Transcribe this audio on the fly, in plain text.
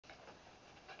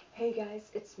Hey guys,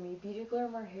 it's me, Beauty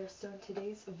Glamour here. So in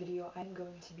today's video, I'm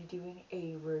going to be doing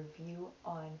a review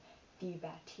on the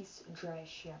Batiste Dry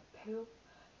Shampoo.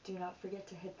 Do not forget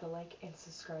to hit the like and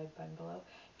subscribe button below.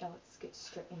 Now let's get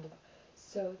straight into it.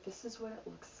 So this is what it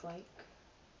looks like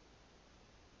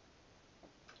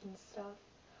and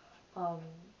stuff.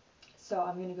 So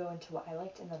I'm going to go into what I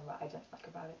liked and then what I didn't like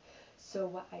about it.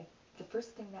 So the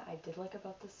first thing that I did like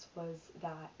about this was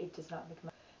that it does not make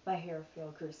my hair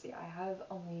feel greasy. I have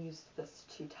only used this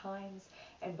 2 times,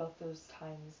 and both those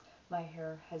times my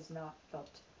hair has not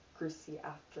felt greasy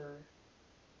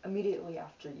immediately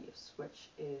after use, which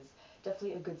is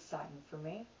definitely a good sign for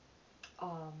me.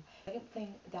 Second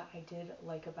thing that I did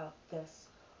like about this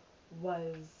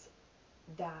was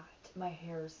that my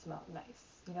hair smelled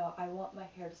nice. You know, I want my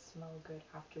hair to smell good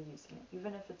after using it.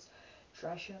 Even if it's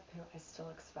dry shampoo, I still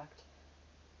expect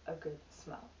a good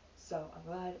smell. So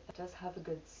I'm glad it does have a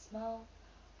good smell.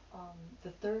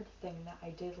 The third thing that I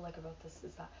did like about this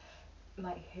is that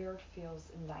my hair feels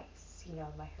nice. You know,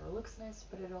 my hair looks nice,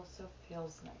 but it also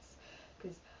feels nice.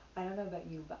 Because I don't know about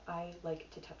you, but I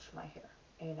like to touch my hair.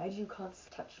 And I do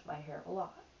constantly touch my hair a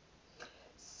lot.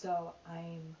 So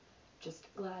I'm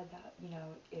just glad that, you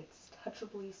know, it's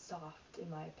touchably soft in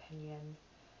my opinion.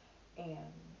 And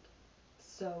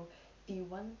so the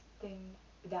one thing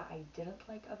that I didn't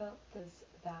like about this is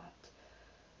that,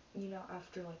 you know,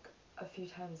 after like a few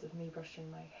times of me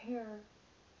brushing my hair,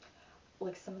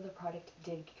 like some of the product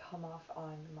did come off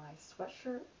on my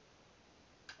sweatshirt,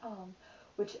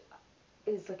 which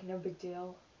is like no big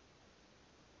deal,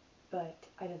 but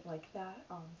I didn't like that.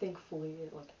 Thankfully,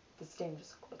 the stain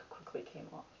just like quickly came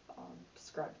off.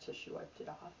 Just grabbed a tissue, wiped it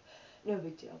off. No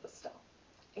big deal, but still.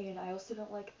 And I also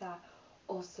don't like that.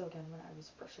 Also, again, when I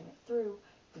was brushing it through,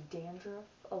 the dandruff,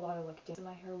 a lot of like dandruff in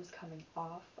my hair was coming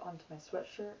off onto my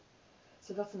sweatshirt.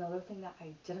 So that's another thing that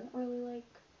I didn't really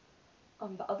like.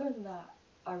 But other than that,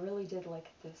 I really did like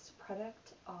this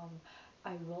product.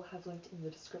 I will have linked in the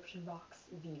description box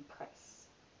the price.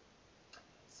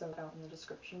 So down in the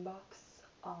description box.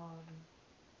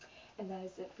 And that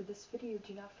is it for this video.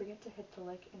 Do not forget to hit the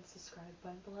like and subscribe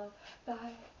button below.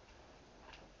 Bye!